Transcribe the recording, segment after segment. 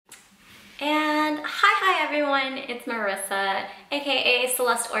Hi everyone, it's Marissa, aka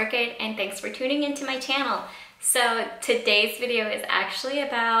CelesteOrchid, and thanks for tuning into my channel. So today's video is actually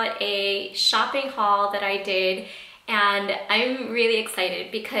about a shopping haul that I did, and I'm really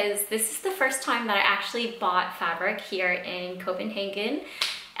excited because this is the first time that I actually bought fabric here in Copenhagen.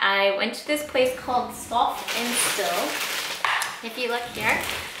 I went to this place called Soft and Still. If you look here,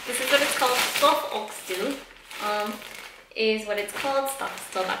 this is what it's called, CelesteOrchid, is what it's called,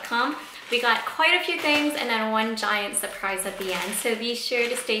 softandstill.com. We got quite a few things and then one giant surprise at the end, so be sure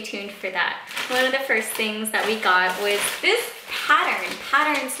to stay tuned for that. One of the first things that we got was this pattern.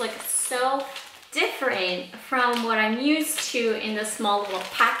 Patterns look so different from what I'm used to in the small little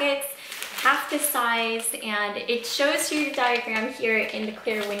packets, half the size, and it shows you the diagram here in the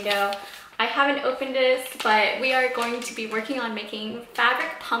clear window. I haven't opened this, but we are going to be working on making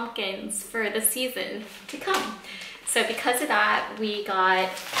fabric pumpkins for the season to come. So because of that, we got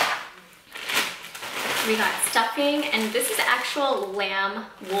stuffing, and this is actual lamb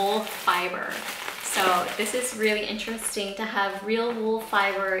wool fiber. So this is really interesting to have real wool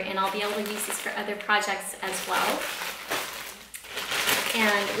fiber, and I'll be able to use this for other projects as well.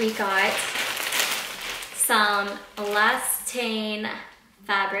 And we got some elastane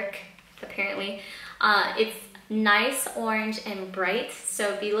fabric, apparently. It's nice orange and bright,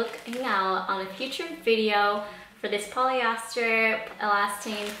 so be looking out on a future video for this polyester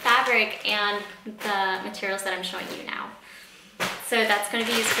elastane fabric and the materials that I'm showing you now. So that's going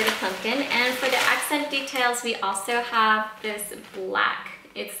to be used for the pumpkin. And for the accent details, we also have this black.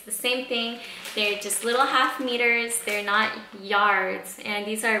 It's the same thing. They're just little half meters. They're not yards. And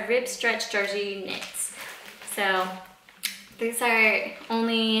these are rib stretch jersey knits. So these are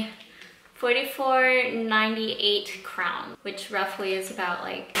only 44.98 crown, which roughly is about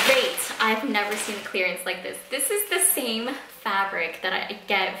like, great, I've never seen clearance like this. This is the same fabric that I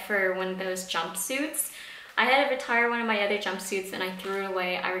get for one of those jumpsuits. I had to retire one of my other jumpsuits and I threw it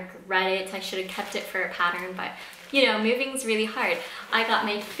away. I regret it. I should have kept it for a pattern, but you know, moving's really hard. I got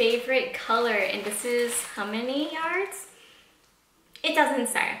my favorite color, and this is how many yards? It doesn't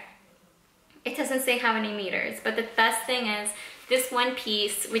say. It doesn't say how many meters, but the best thing is this one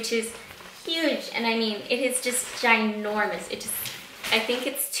piece, which is huge, and I mean, it is just ginormous. I think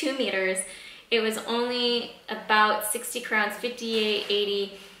it's 2 meters. It was only about 60 crowns,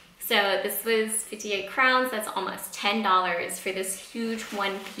 58.80. So this was 58 crowns. That's almost $10 for this huge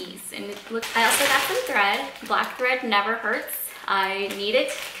one piece. And it looks, I also got some thread. Black thread never hurts. I need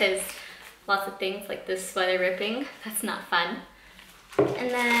it because lots of things like this sweater ripping, that's not fun.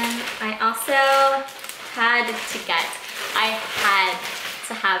 And then I also had to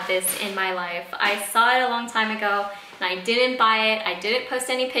have this in my life. I saw it a long time ago and I didn't buy it. I didn't post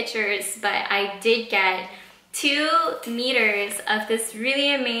any pictures, but I did get 2 meters of this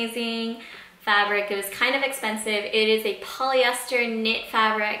really amazing fabric. It was kind of expensive. It is a polyester knit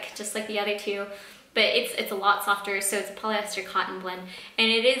fabric, just like the other two, but it's a lot softer, so it's a polyester cotton blend.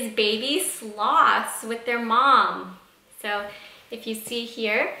 And it is baby sloths with their mom. So if you see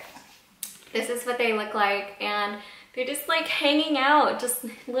here, this is what they look like, and they're just like hanging out, just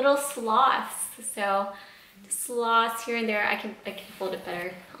little sloths. So just sloths here and there. I can hold it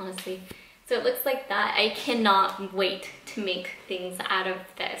better, honestly. So it looks like that. I cannot wait to make things out of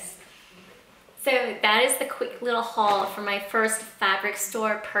this. So that is the quick little haul for my first fabric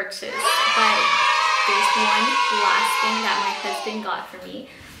store purchase. But there's one last thing that my husband got for me,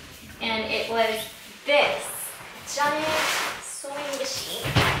 and it was this giant sewing machine.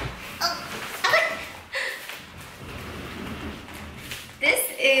 This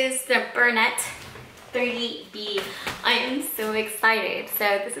is the Burnett 30B. I am so excited.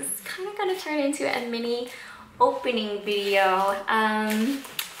 So this is kind of going to turn into a mini opening video.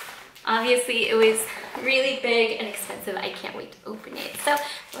 Obviously it was really big and expensive. I can't wait to open it. So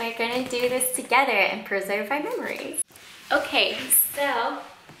we're going to do this together and preserve our memories. Okay, so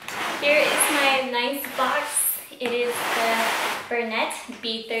here is my nice box. It is the Burnett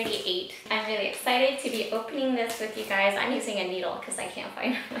B38. I'm really excited to be opening this with you guys. I'm using a needle because I can't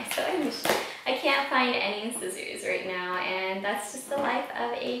find my sewing machine. I can't find any scissors right now, and that's just the life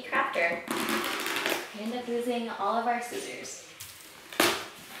of a crafter. We end up losing all of our scissors. So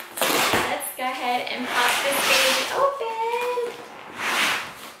let's go ahead and pop this baby open.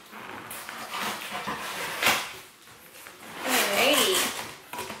 Alrighty.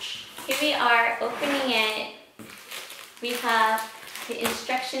 Here we are opening it. We have the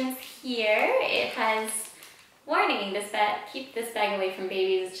instructions here. It has warning, keep this bag away from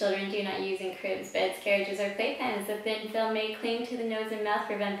babies. Children do not use in cribs, beds, carriages, or playpens. The thin film may cling to the nose and mouth,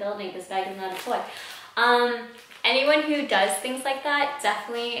 prevent building. This bag is not a toy. anyone who does things like that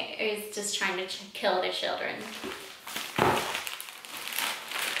definitely is just trying to kill their children.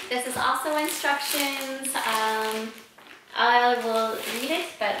 This is also instructions. I will read it,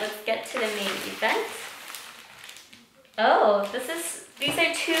 but let's get to the main event. Oh, these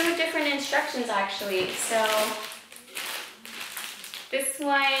are two different instructions actually. So this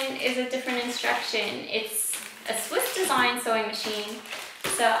one is a different instruction. It's a Swiss design sewing machine.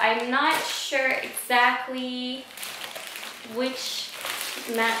 So I'm not sure exactly which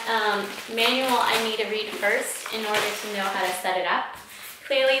manual I need to read first in order to know how to set it up.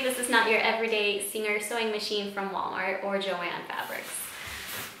 Clearly, this is not your everyday Singer sewing machine from Walmart or Joann Fabrics.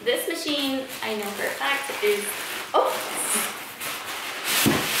 This machine, I know for a fact, is a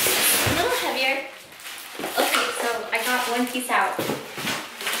little heavier. Okay, so I got one piece out.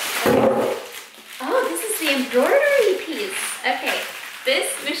 Okay. Oh, this is the embroidery piece. Okay,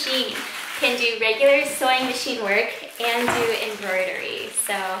 this machine can do regular sewing machine work and do embroidery.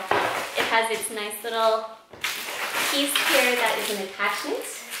 So it has its nice little piece here that is an attachment.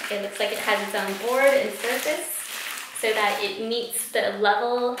 It looks like it has its own board and surface so that it meets the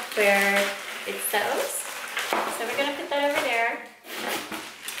level where it sews. So we're gonna put that over there.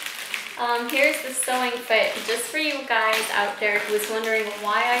 Here's the sewing foot. Just for you guys out there who was wondering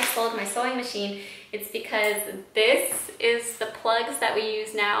why I sold my sewing machine, it's because this is the plugs that we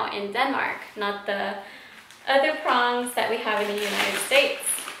use now in Denmark, not the other prongs that we have in the United States.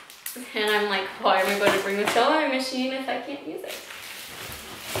 And I'm like, why am I going to bring a sewing machine if I can't use it?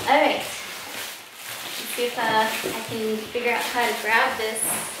 Alright, let's see if I can figure out how to grab this,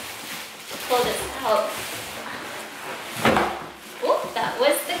 pull this out. Oh, that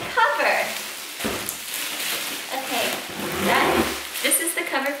was the cover. Okay, this is the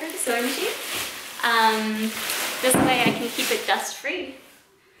cover for the sewing machine. This way I can keep it dust free.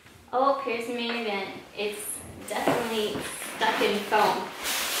 Oh, here's the main event. It's definitely stuck in foam.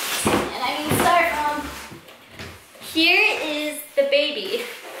 And I can start from here is the baby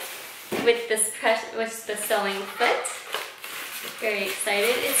with the sewing foot. Very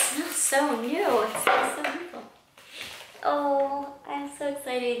excited. It smells so new. It smells so beautiful. Oh, I'm so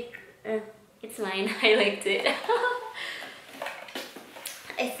excited. It's mine. I liked it.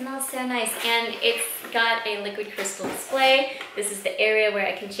 It smells so nice, and it's got a liquid crystal display. This is the area where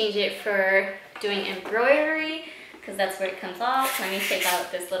I can change it for doing embroidery, because that's where it comes off. Let me take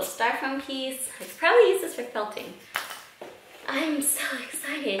out this little styrofoam piece. I could probably use this for felting. I'm so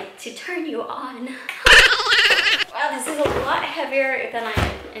excited to turn you on. Wow, this is a lot heavier than I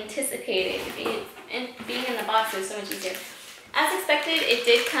anticipated. Being in the box is so much easier. As expected, it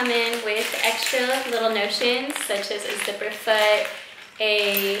did come in with extra little notions, such as a zipper foot,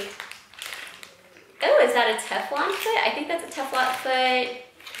 oh, is that a Teflon foot? I think that's a Teflon foot,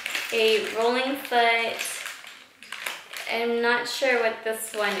 a rolling foot. I'm not sure what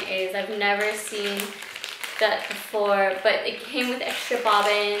this one is. I've never seen that before, but it came with extra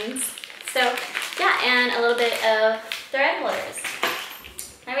bobbins. So yeah, and a little bit of thread holders.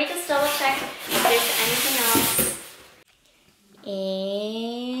 Let me just double check if there's anything else.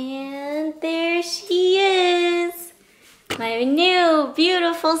 And there she is. My new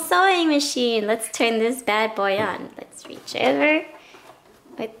beautiful sewing machine. Let's turn this bad boy on. Let's reach over.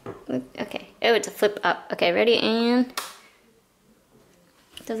 Wait, okay. Oh, it's a flip up. Okay, ready, and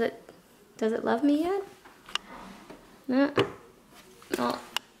does it love me yet? No. Oh.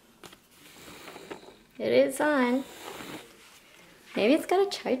 It is on. Maybe it's gotta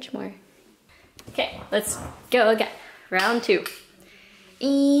charge more. Okay, let's go again. Round two.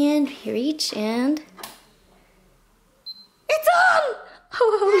 And reach, and it's on!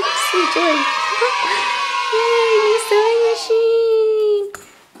 Oh, sweet joy. Yay, new sewing machine.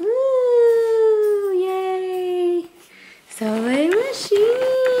 Woo, yay. Sewing machine.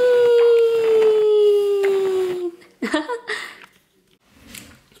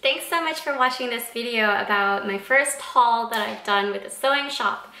 Thanks so much for watching this video about my first haul that I've done with a sewing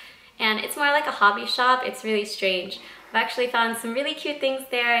shop. And it's more like a hobby shop. It's really strange. I've actually found some really cute things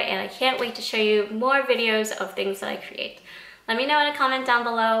there, and I can't wait to show you more videos of things that I create. Let me know in a comment down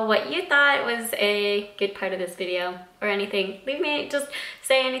below what you thought was a good part of this video or anything. Just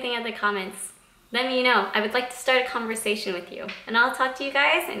say anything in the comments. Let me know. I would like to start a conversation with you, and I'll talk to you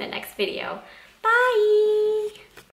guys in the next video. Bye!